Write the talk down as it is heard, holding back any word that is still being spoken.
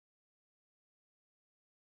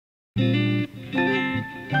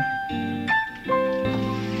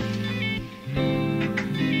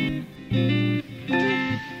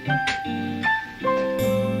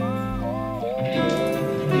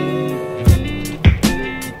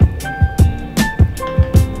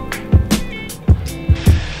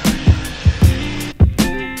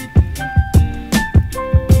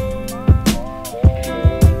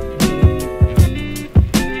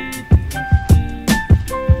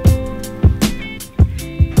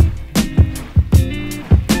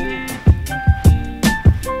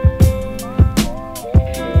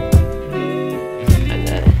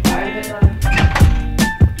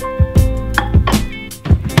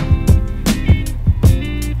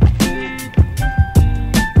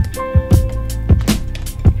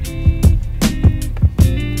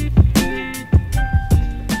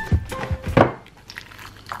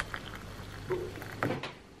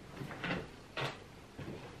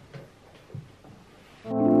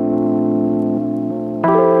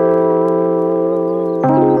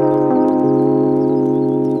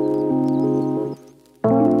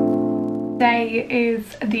today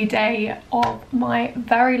is the day of my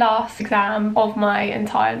very last exam of my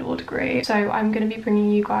entire law degree. So I'm going to be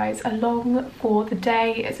bringing you guys along for the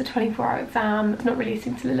day. It's a 24-hour exam. It's not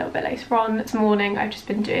releasing until a little bit later on. This morning I've just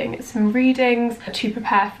been doing some readings to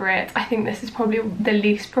prepare for it. I think this is probably the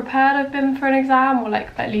least prepared I've been for an exam, or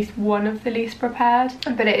like at least one of the least prepared,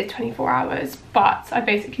 but it is 24 hours. But I've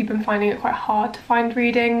basically been finding it quite hard to find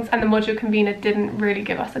readings, and the module convener didn't really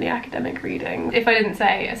give us any academic readings, if I didn't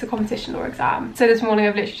say it's a competition law exam. So this morning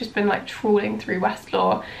I've literally just been like trawling through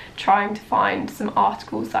Westlaw, trying to find some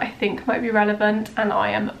articles that I think might be relevant, and I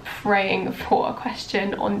am praying for a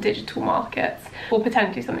question on digital markets, or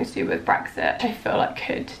potentially something to do with Brexit. I feel like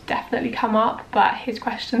could definitely come up, but his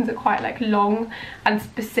questions are quite like long and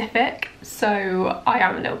specific, so I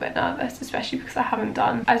am a little bit nervous, especially because I haven't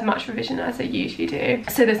done as much revision as I usually do.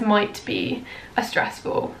 So this might be a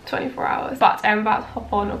stressful 24 hours, but I'm about to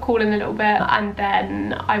hop on a call in a little bit, and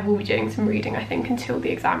then I will be doing some reading, I think, until the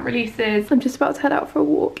exam releases. I'm just about to head out for a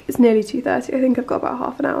walk. It's nearly 2:30. I think I've got about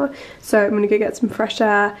half an hour, so I'm gonna go get some fresh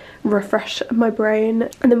air, refresh my brain,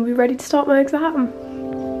 and then we'll be ready to start my exam.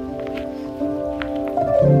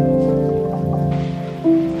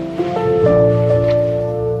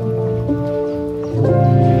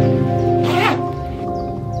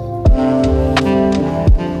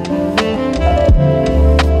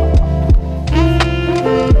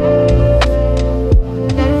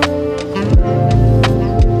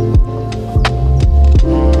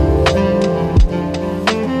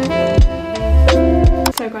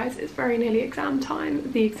 Exam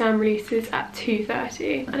time. The exam releases at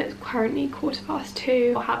 2:30 and it's currently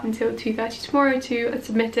 2:15. I'll have until 2:30 tomorrow to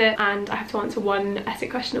submit it, and I have to answer one essay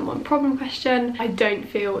question and one problem question. I don't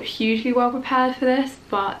feel hugely well prepared for this,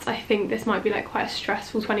 but I think this might be like quite a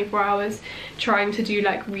stressful 24 hours, trying to do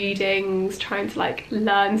like readings, trying to like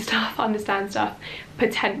learn stuff, understand stuff,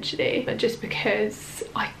 potentially, but just because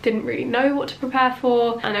I didn't really know what to prepare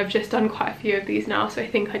for, and I've just done quite a few of these now, so I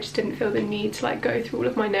think I just didn't feel the need to like go through all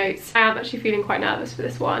of my notes. I am actually feeling quite nervous for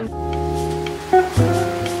this one.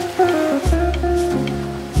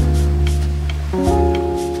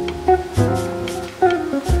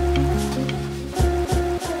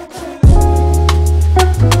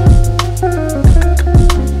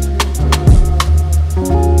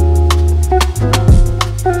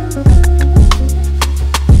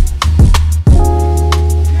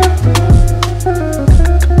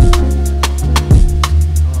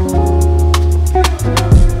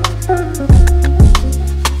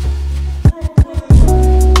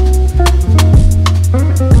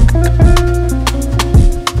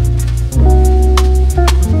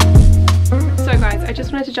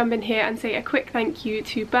 Jump in here and say a quick thank you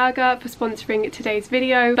to Berger for sponsoring today's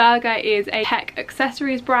video. Berger is a tech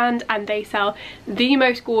accessories brand, and they sell the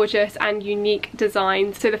most gorgeous and unique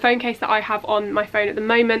designs. So the phone case that I have on my phone at the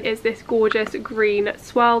moment is this gorgeous green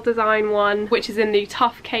swirl design one, which is in the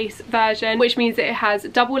tough case version, which means that it has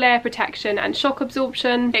double layer protection and shock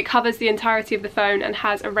absorption. It covers the entirety of the phone and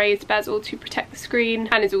has a raised bezel to protect the screen,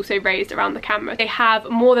 and is also raised around the camera. They have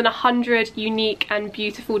more than 100 unique and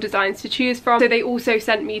beautiful designs to choose from. So they also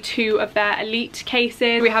sent me 2 of their elite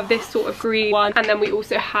cases. We have this sort of green one, and then we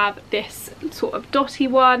also have this sort of dotty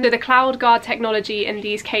one. So the cloud guard technology in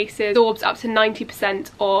these cases absorbs up to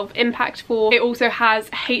 90% of impact fall. It also has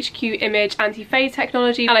HQ image anti-fade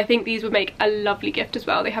technology, and I think these would make a lovely gift as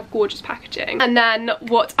well. They have gorgeous packaging. And then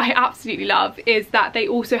what I absolutely love is that they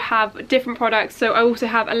also have different products. So I also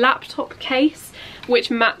have a laptop case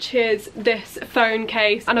which matches this phone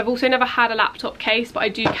case, and I've also never had a laptop case, but I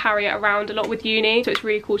do carry it around a lot with uni, so it's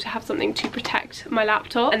really cool to have something to protect my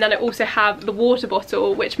laptop. And then I also have the water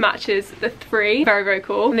bottle which matches the 3. Very, very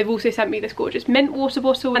cool. And they've also sent me this gorgeous mint water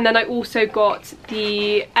bottle, and then I also got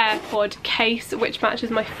the AirPod case which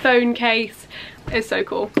matches my phone case. It's so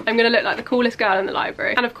cool. I'm gonna look like the coolest girl in the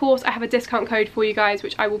library. And of course I have a discount code for you guys,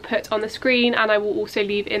 which I will put on the screen, and I will also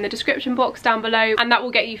leave in the description box down below, and that will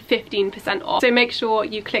get you 15% off. So make sure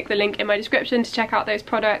you click the link in my description to check out those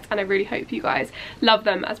products, and I really hope you guys love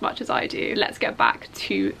them as much as I do. Let's get back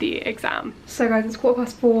to the exam. So guys, it's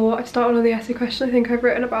 4:15. I've started on the essay question. I think I've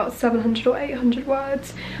written about 700 or 800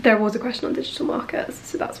 words. There was a question on digital markets,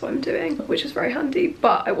 so that's what I'm doing, which is very handy,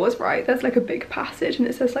 but I was right. There's like a big passage, and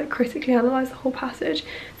it says like critically analyze the whole passage,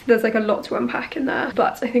 so there's like a lot to unpack in there,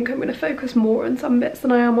 but I think I'm going to focus more on some bits than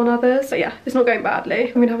I am on others. But yeah, it's not going badly.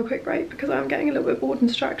 I'm going to have a quick break because I'm getting a little bit bored and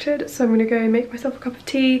distracted, so I'm going to go make myself a cup of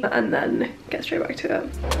tea and then get straight back to it.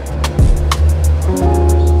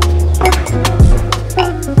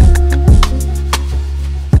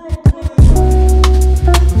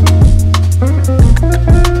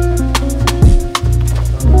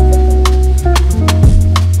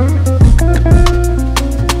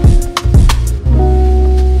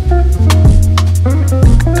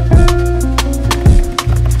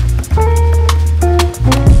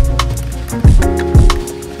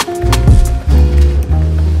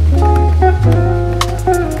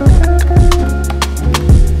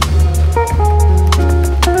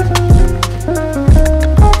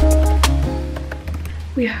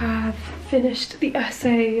 We have finished the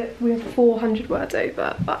essay. We have 400 words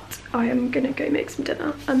over, but I am gonna go make some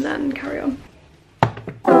dinner and then carry on.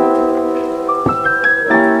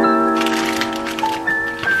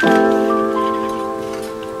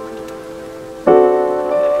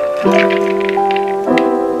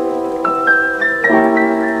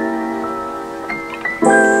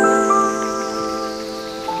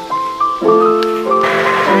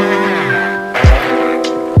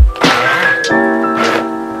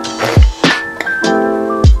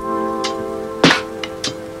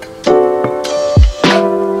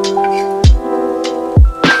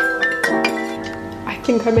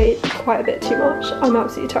 I made quite a bit too much. I'm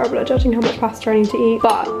absolutely terrible at judging how much pasta I need to eat,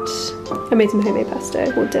 but I made some homemade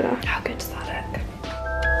pesto for dinner. How good does that look?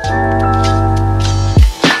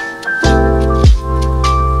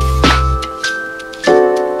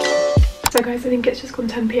 So guys, I think it's just gone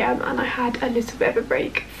 10 PM and I had a little bit of a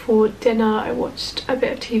break for dinner. I watched a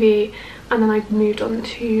bit of TV and then I moved on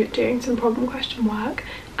to doing some problem question work,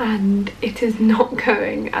 and it is not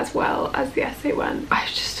going as well as the essay went. I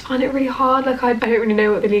just find it really hard. Like, I don't really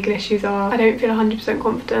know what the legal issues are. I don't feel 100%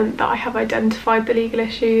 confident that I have identified the legal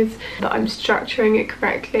issues, that I'm structuring it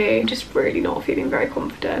correctly. I'm just really not feeling very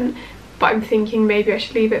confident. But I'm thinking maybe I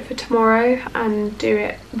should leave it for tomorrow and do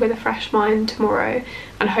it with a fresh mind tomorrow,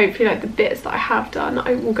 and hopefully like the bits that I have done,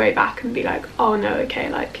 I will go back and be like, oh no, okay,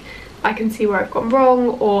 like I can see where I've gone wrong,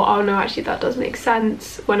 or oh no, actually that does make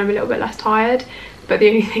sense, when I'm a little bit less tired. But the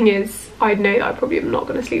only thing is, I know that I probably am not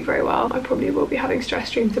going to sleep very well. I probably will be having stress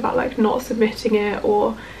dreams about like not submitting it,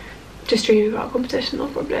 or just dreaming about competition. I'll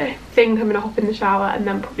probably think I'm going to hop in the shower and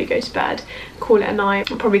then probably go to bed, call it a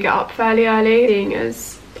night. I'll probably get up fairly early, seeing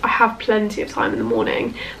as I have plenty of time in the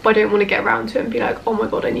morning, but I don't want to get around to it and be like, oh my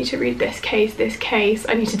god, I need to read this case,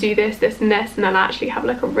 I need to do this, this and this, and then I actually have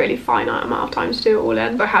like a really finite amount of time to do it all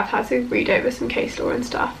in. So I have had to read over some case law and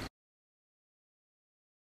stuff.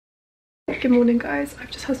 Good morning guys, I've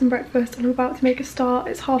just had some breakfast and I'm about to make a start.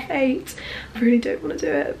 It's 8:30. I really don't want to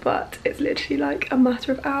do it, but it's literally like a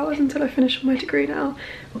matter of hours until I finish my degree now.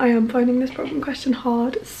 I am finding this problem question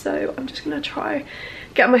hard, so I'm just gonna try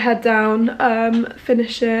get my head down,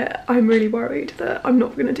 finish it. I'm really worried that I'm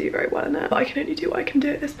not going to do very well in it, but I can only do what I can do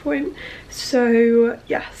at this point. So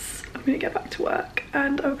yes, I'm going to get back to work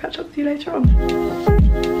and I will catch up with you later on.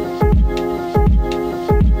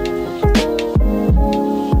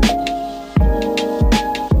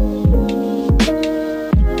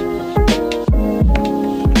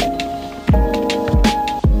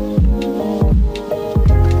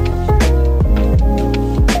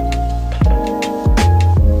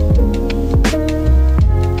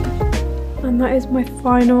 That is my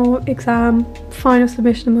final exam, final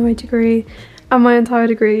submission of my degree, and my entire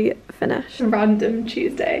degree finished. A random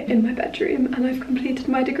Tuesday in my bedroom and I've completed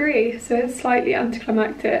my degree, so it's slightly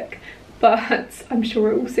anticlimactic, but I'm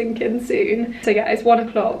sure it will sink in soon. So yeah, it's 1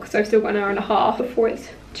 o'clock, so I've still got an hour and a half before it's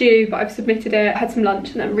due, but I've submitted it, had some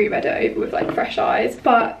lunch and then reread it over with like fresh eyes.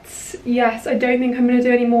 But yes, I don't think I'm going to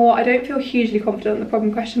do any more. I don't feel hugely confident on the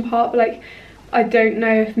problem question part, but like I don't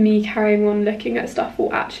know if me carrying on looking at stuff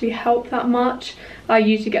will actually help that much. I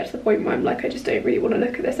usually get to the point where I'm like, I just don't really want to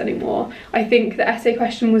look at this anymore. I think the essay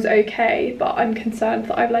question was okay, but I'm concerned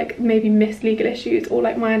that I've like maybe missed legal issues, or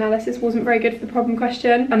like my analysis wasn't very good for the problem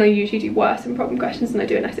question, and I usually do worse in problem questions than I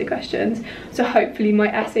do in essay questions. So hopefully my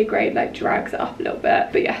essay grade like drags it up a little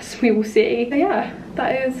bit, but yes, we will see. So yeah,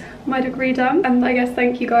 that is my degree done, and I guess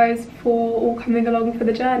thank you guys for all coming along for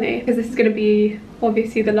the journey, because this is going to be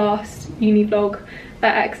obviously the last uni vlog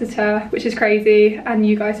at Exeter, which is crazy, and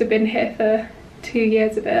you guys have been here for 2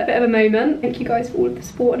 years of it. Bit of a moment. Thank you guys for all of the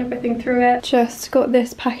support and everything through it. Just got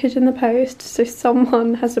this package in the post, so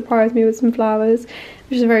someone has surprised me with some flowers,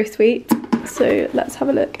 which is very sweet. So let's have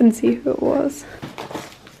a look and see who it was.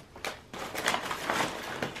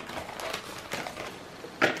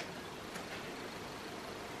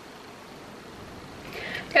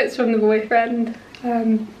 It's from the boyfriend.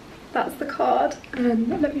 That's the card,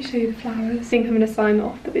 and let me show you the flowers. I think I'm going to sign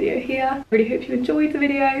off the video here. I really hope you enjoyed the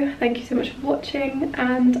video. Thank you so much for watching,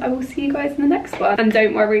 and I will see you guys in the next one. And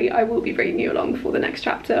don't worry, I will be bringing you along for the next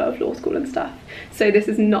chapter of law school and stuff. So this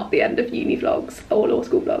is not the end of uni vlogs or law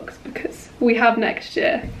school vlogs, because we have next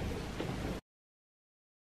year.